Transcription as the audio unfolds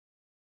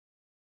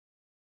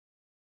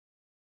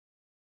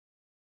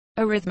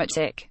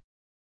Arithmetic.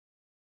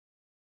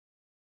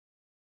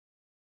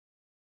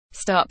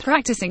 Start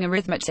practicing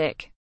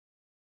arithmetic.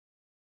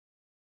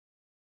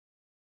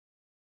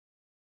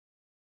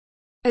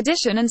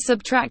 Addition and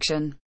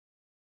subtraction.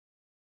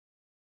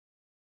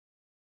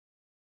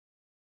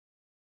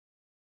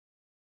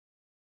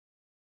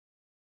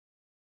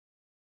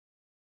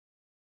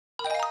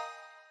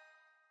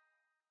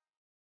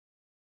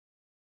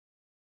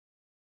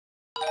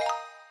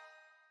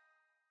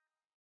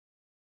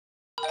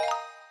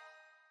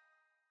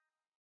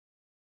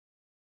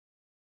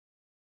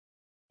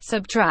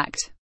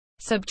 Subtract.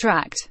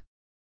 Subtract.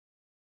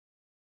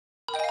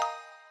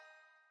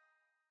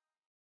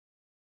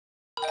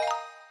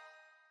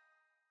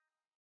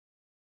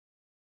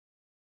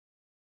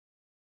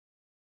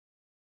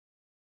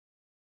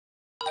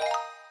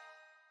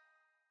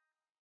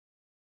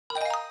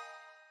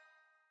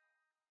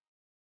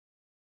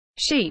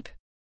 Sheep.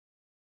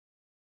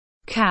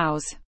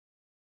 Cows.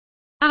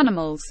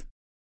 Animals.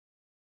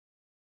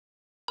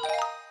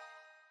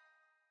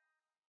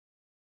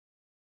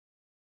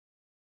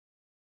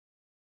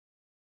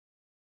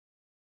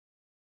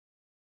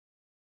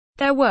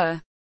 There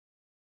were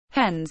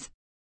hens.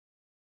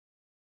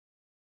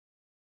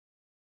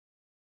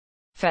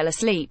 Fell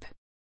asleep.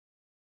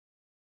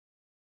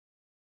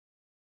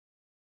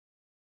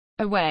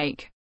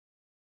 Awake.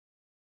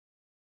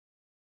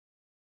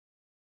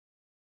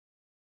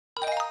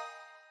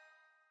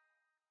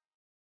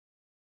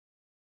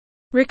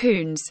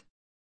 Raccoons.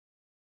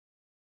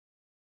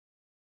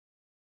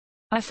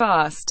 I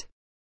fast.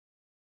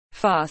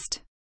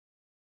 Fast.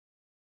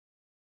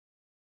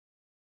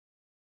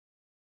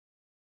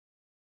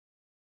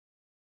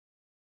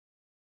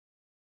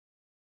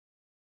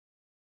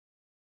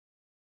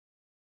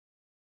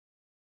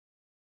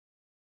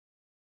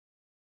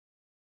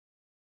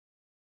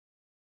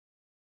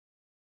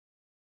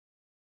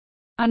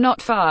 I'm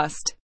not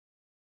fast.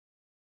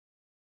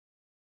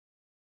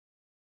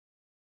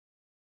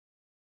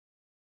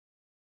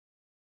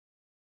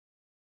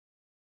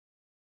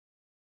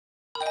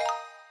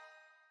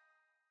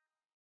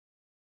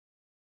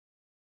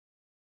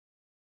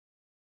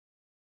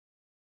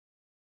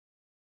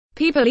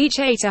 People each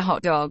ate a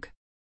hot dog.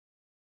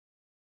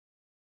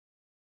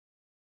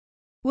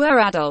 Were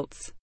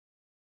adults.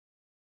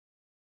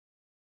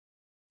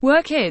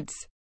 Were kids.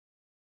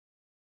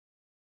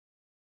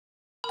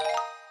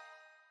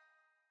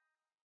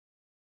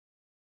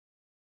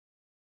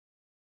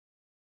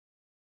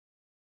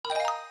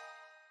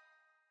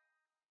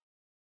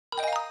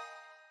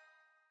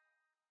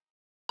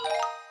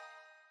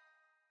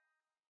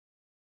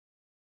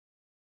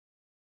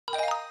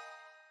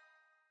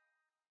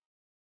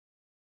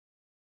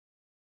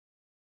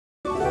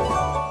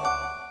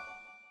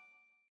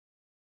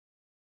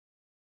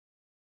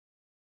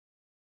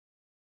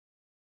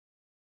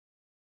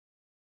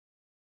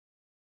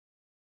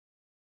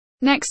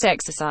 Next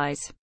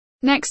exercise.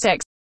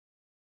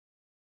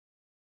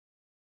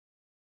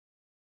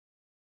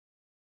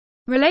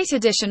 Relate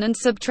addition and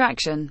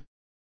subtraction.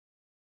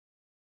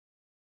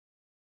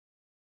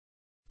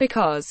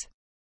 Because.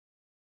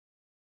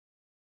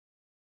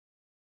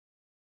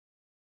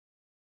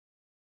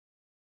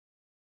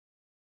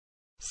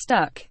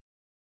 Stuck.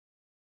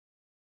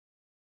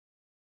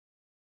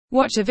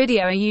 Watch a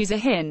video and use a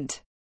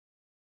hint.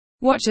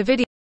 Watch a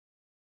video.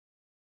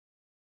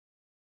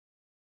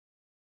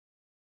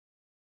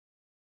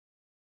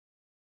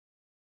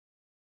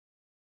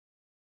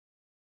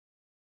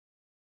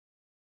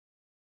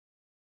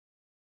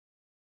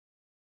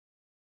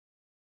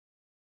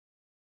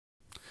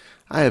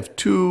 I have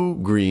 2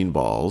 green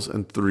balls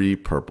and 3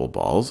 purple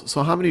balls,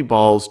 so how many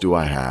balls do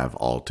I have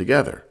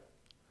altogether?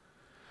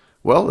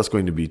 Well, that's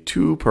going to be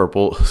 2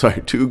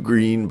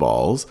 green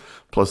balls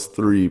plus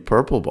 3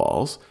 purple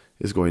balls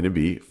is going to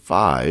be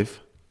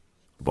 5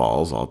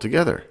 balls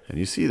altogether. And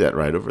you see that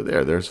right over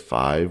there. There's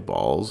 5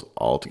 balls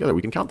altogether.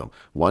 We can count them.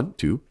 1,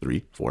 2,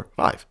 3, 4,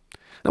 5.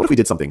 Now, what if we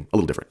did something a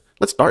little different?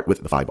 Let's start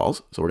with the 5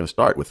 balls. So we're going to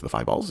start with the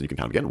 5 balls. And you can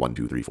count again. 1,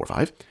 2, 3, 4, 5.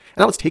 And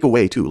now let's take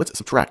away 2. Let's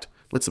subtract.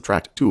 Let's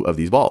subtract 2 of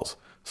these balls.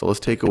 So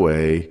let's take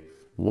away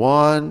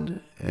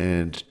 1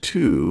 and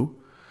 2.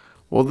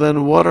 Well,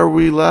 then what are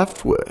we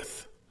left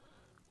with?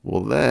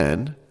 Well,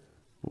 then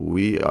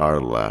we are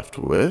left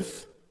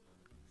with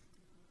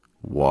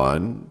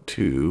 1,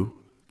 2,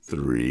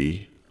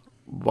 3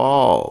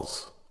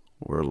 balls.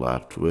 We're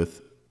left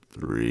with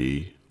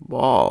 3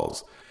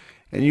 balls.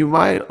 And you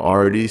might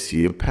already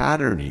see a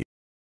pattern here.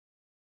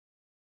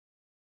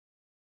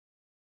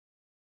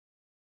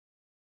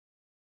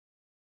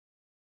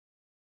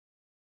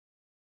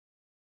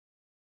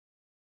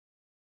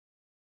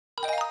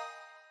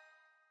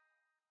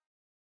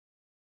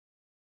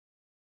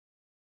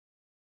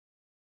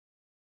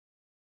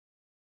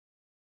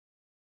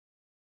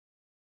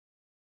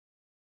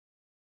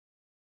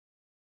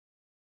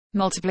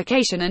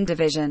 Multiplication and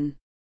division.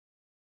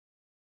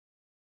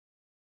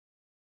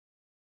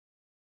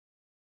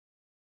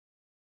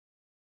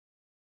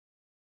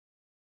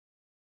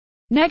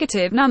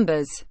 Negative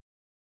numbers.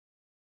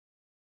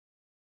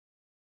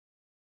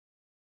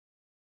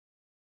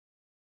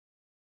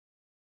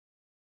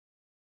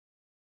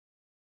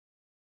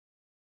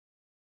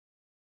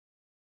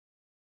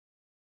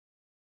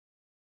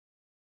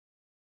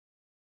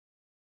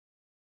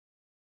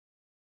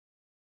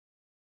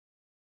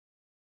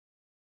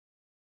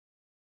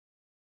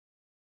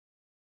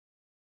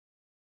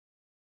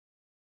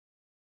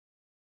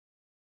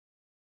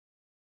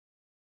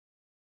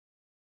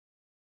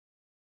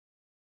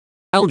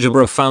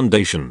 Algebra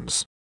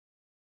foundations.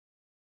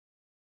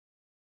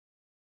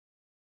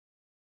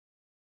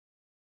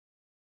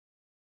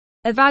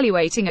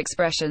 Evaluating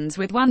expressions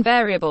with one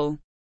variable.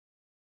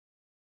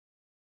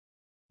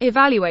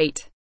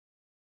 Evaluate.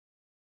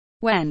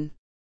 When.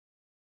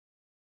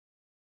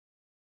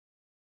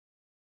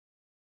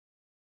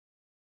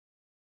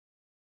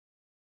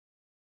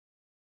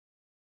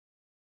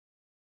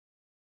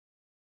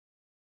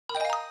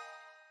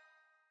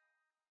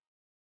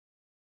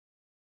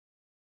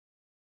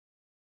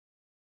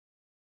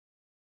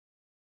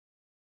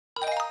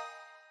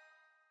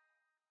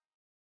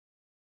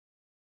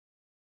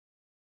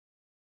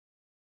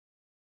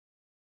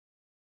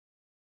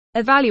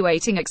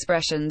 Evaluating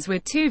expressions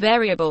with two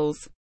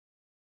variables.